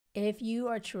If you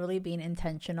are truly being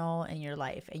intentional in your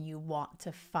life and you want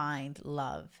to find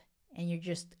love and you're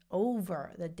just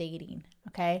over the dating,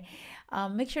 okay,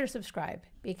 make sure to subscribe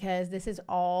because this is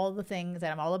all the things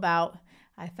that I'm all about.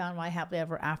 I found my happily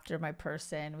ever after my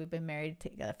person. We've been married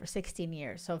together for 16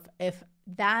 years. So if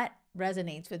that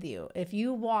resonates with you, if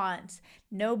you want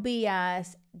no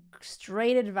BS,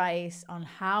 straight advice on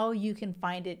how you can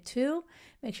find it too,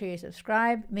 make sure you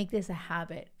subscribe. Make this a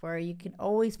habit where you can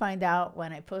always find out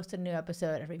when I post a new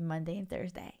episode every Monday and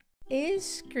Thursday. Is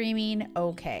screaming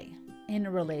okay in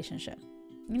a relationship?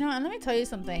 You know, and let me tell you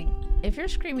something. If you're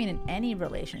screaming in any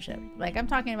relationship, like I'm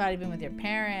talking about even with your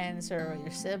parents or with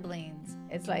your siblings,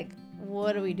 it's like,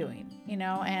 what are we doing? You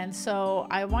know, and so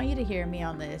I want you to hear me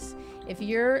on this. If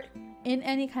you're in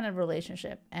any kind of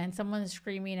relationship and someone's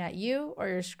screaming at you or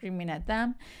you're screaming at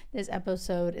them, this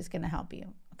episode is going to help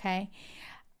you. Okay.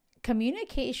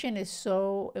 Communication is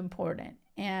so important.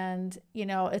 And, you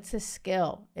know, it's a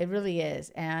skill. It really is.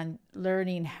 And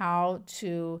learning how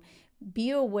to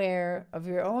be aware of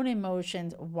your own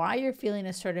emotions, why you're feeling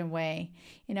a certain way.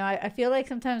 You know, I feel like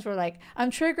sometimes we're like,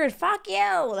 I'm triggered, fuck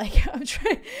you. Like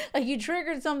like you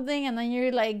triggered something and then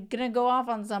you're like gonna go off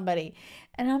on somebody.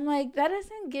 And I'm like, that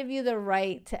doesn't give you the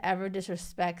right to ever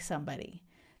disrespect somebody.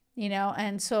 You know,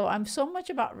 and so I'm so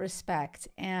much about respect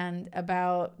and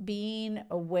about being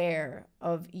aware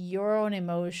of your own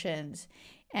emotions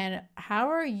and how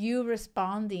are you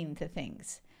responding to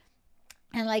things.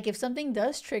 And like if something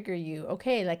does trigger you,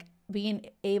 okay, like being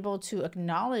able to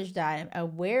acknowledge that and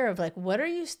aware of like what are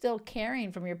you still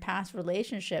carrying from your past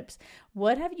relationships?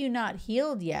 What have you not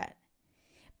healed yet?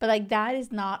 But like that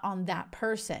is not on that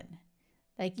person.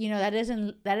 Like, you know, that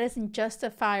doesn't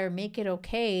justify or make it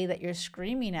okay that you're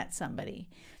screaming at somebody,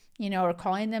 you know, or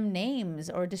calling them names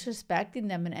or disrespecting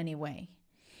them in any way.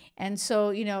 And so,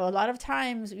 you know, a lot of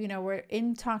times, you know, we're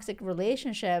in toxic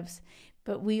relationships,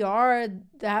 but we're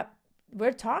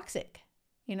toxic.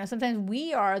 You know, sometimes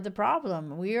we are the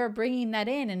problem. We are bringing that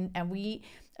in and we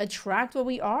attract what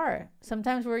we are.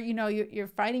 Sometimes we're, you know, you're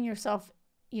fighting yourself,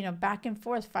 you know, back and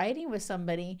forth fighting with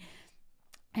somebody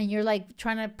and you're like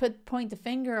trying to point the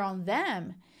finger on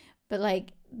them. But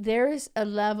like there's a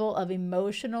level of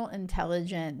emotional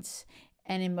intelligence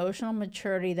and emotional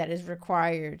maturity that is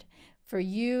required for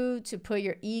you to put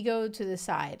your ego to the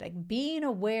side, like being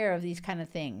aware of these kind of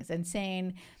things and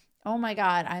saying, oh my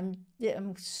God,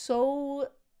 I'm so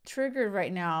triggered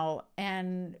right now.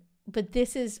 But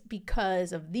this is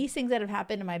because of these things that have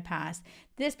happened in my past.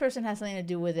 This person has something to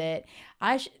do with it.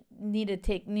 I need to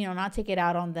take, you know, not take it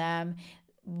out on them.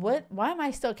 Why am I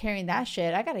still carrying that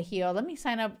shit? I got to heal. Let me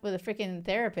sign up with a freaking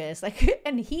therapist, like,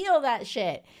 and heal that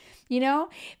shit, you know?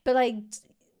 But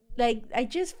like, I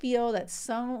just feel that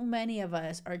so many of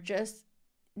us are just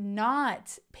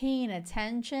not paying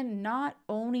attention, not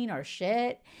owning our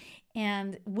shit.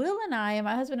 And Will and I,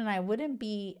 my husband and I, wouldn't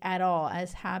be at all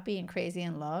as happy and crazy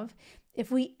in love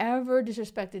if we ever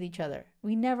disrespected each other.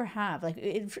 We never have. Like,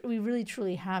 we really,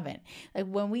 truly haven't. Like,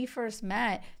 when we first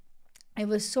met, it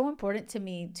was so important to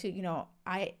me to, you know,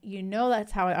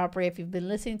 that's how I operate. If you've been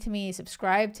listening to me,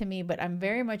 subscribe to me, but I'm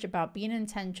very much about being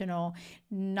intentional,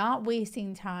 not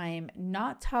wasting time,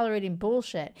 not tolerating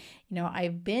bullshit. You know,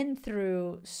 I've been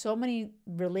through so many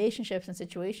relationships and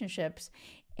situationships,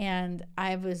 and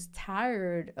I was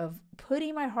tired of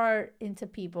putting my heart into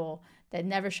people that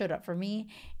never showed up for me.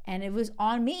 And it was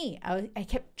on me. I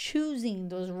kept choosing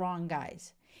those wrong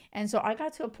guys. And so I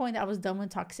got to a point that I was done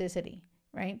with toxicity.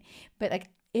 Right. But like,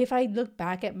 if I look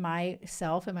back at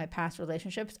myself and my past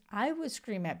relationships, I would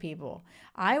scream at people.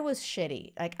 I was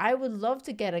shitty. Like, I would love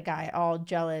to get a guy all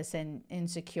jealous and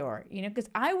insecure, you know, because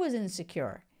I was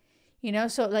insecure, you know,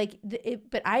 so like,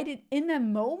 but I did in the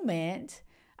moment,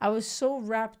 I was so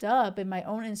wrapped up in my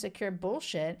own insecure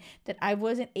bullshit that I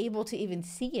wasn't able to even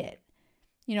see it.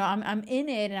 You know, I'm in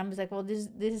it and I'm just like, well, this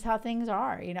is how things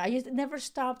are. You know, I just never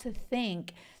stopped to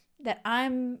think that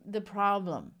I'm the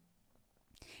problem.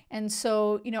 And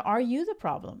so, you know, are you the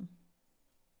problem?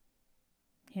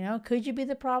 You know, could you be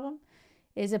the problem?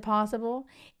 Is it possible?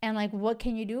 And like, what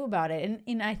can you do about it?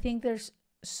 And I think there's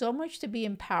so much to be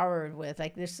empowered with.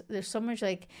 Like, there's so much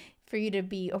like for you to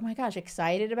be, oh my gosh,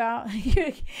 excited about.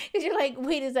 Because you're like,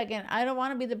 wait a second, I don't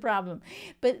want to be the problem.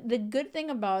 But the good thing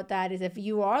about that is if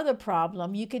you are the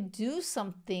problem, you could do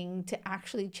something to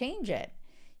actually change it,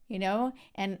 you know?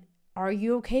 And are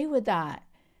you okay with that?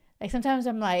 Like sometimes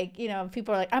I'm like, you know,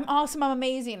 people are like, I'm awesome, I'm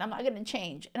amazing, I'm not going to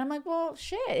change. And I'm like, well,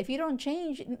 shit, if you don't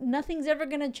change, nothing's ever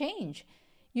going to change.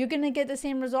 You're going to get the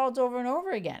same results over and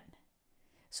over again.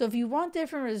 So if you want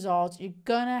different results, you're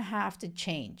going to have to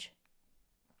change.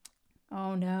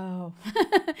 Oh no.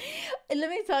 Let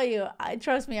me tell you,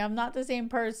 trust me, I'm not the same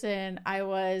person I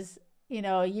was,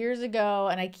 years ago,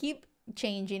 and I keep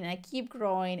changing and I keep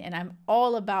growing, and I'm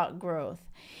all about growth.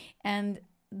 And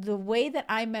the way that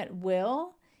I met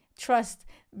Will, trust,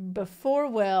 before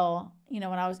Will, when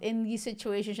I was in these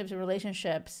situationships and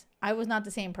relationships, I was not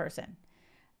the same person.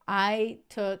 I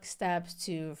took steps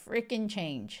to freaking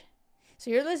change. So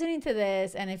you're listening to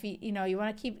this, and if you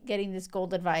want to keep getting this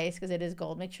gold advice, because it is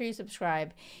gold, make sure you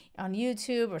subscribe on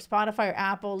YouTube or Spotify or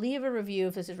Apple. Leave a review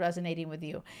if this is resonating with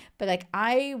you. But like,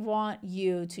 I want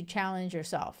you to challenge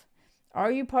yourself.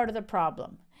 Are you part of the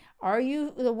problem? Are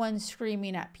you the one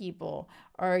screaming at people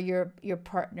or your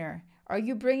partner? Are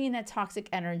you bringing that toxic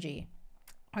energy?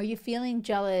 Are you feeling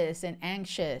jealous and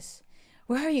anxious?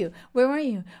 Where are you? Where were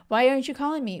you? Why aren't you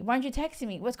calling me? Why aren't you texting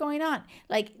me? What's going on?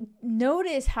 Like,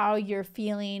 notice how you're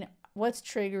feeling, what's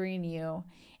triggering you,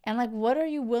 and like, what are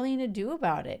you willing to do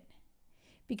about it?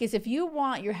 Because if you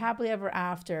want your happily ever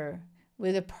after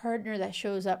with a partner that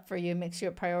shows up for you, makes you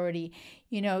a priority,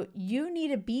 you need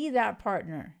to be that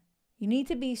partner. You need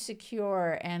to be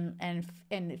secure and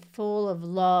full of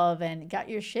love and got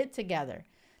your shit together.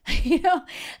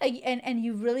 And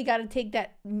you really got to take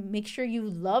that, make sure you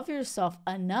love yourself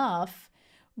enough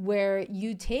where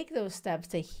you take those steps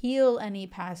to heal any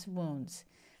past wounds.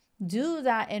 Do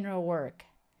that inner work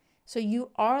so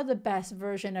you are the best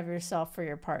version of yourself for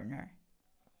your partner.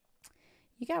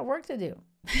 You got work to do.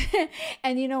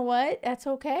 And you know what? That's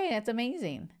okay. That's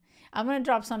amazing. I'm going to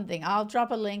drop something. I'll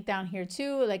drop a link down here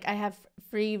too. Like, I have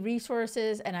free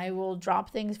resources and I will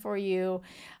drop things for you.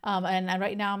 And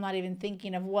right now I'm not even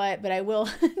thinking of what, but I will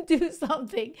do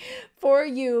something for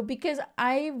you because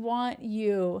I want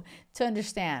you to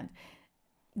understand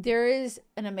there is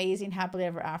an amazing happily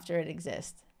ever after. It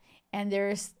exists. And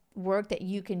there's work that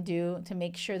you can do to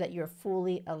make sure that you're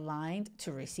fully aligned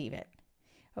to receive it.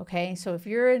 Okay. So if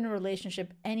you're in a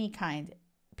relationship, any kind,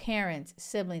 parents,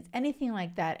 siblings, anything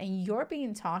like that, and you're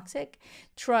being toxic,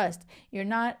 trust, you're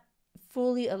not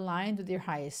fully aligned with your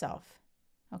highest self.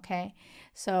 Okay.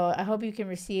 So I hope you can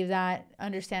receive that.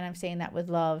 Understand I'm saying that with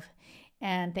love.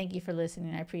 And thank you for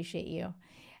listening. I appreciate you.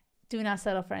 Do not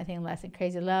settle for anything less than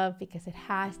crazy love, because it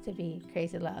has to be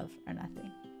crazy love or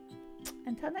nothing.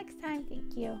 Until next time,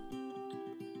 thank you.